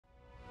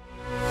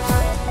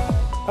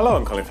Hello,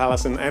 I'm Colin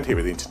Fallison and here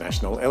are the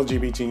international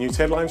LGBT news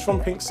headlines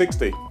from Pink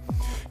 60.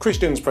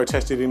 Christians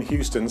protested in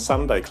Houston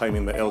Sunday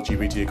claiming that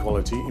LGBT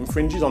equality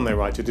infringes on their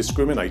right to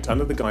discriminate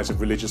under the guise of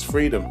religious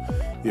freedom.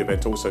 The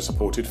event also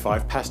supported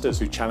 5 pastors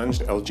who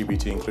challenged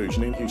LGBT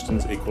inclusion in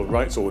Houston's Equal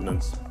Rights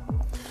Ordinance.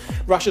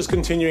 Russia's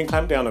continuing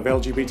clampdown of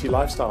LGBT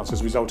lifestyles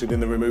has resulted in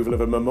the removal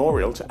of a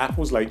memorial to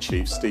Apple's late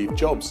chief Steve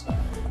Jobs.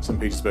 St.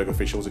 Petersburg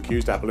officials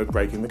accused Apple of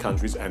breaking the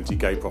country's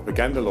anti-gay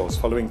propaganda laws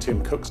following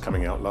Tim Cook's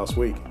coming out last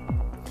week.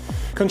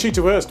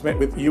 Conchita Wurst met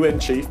with UN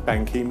Chief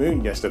Ban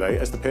Ki-moon yesterday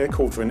as the pair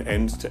called for an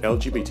end to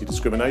LGBT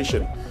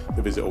discrimination.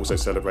 The visit also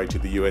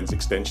celebrated the UN's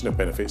extension of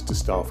benefits to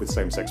staff with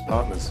same-sex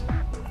partners.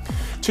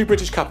 2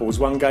 British couples,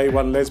 one gay,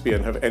 one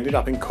lesbian, have ended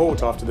up in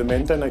court after the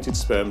men donated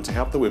sperm to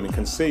help the women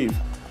conceive.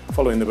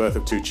 Following the birth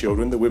of 2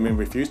 children, the women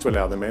refused to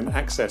allow the men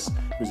access,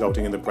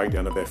 resulting in the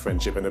breakdown of their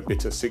friendship and a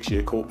bitter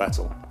 6-year court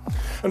battle.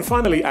 And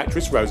finally,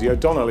 actress Rosie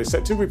O'Donnell is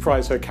set to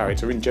reprise her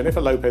character in Jennifer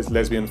Lopez's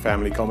lesbian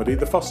family comedy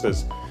The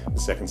Fosters. The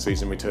 2nd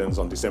season returns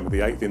on December the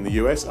 8th in the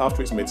US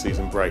after its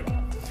mid-season break.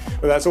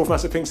 Well, that's all from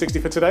us at Pink 60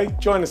 for today.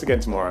 Join us again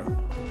tomorrow.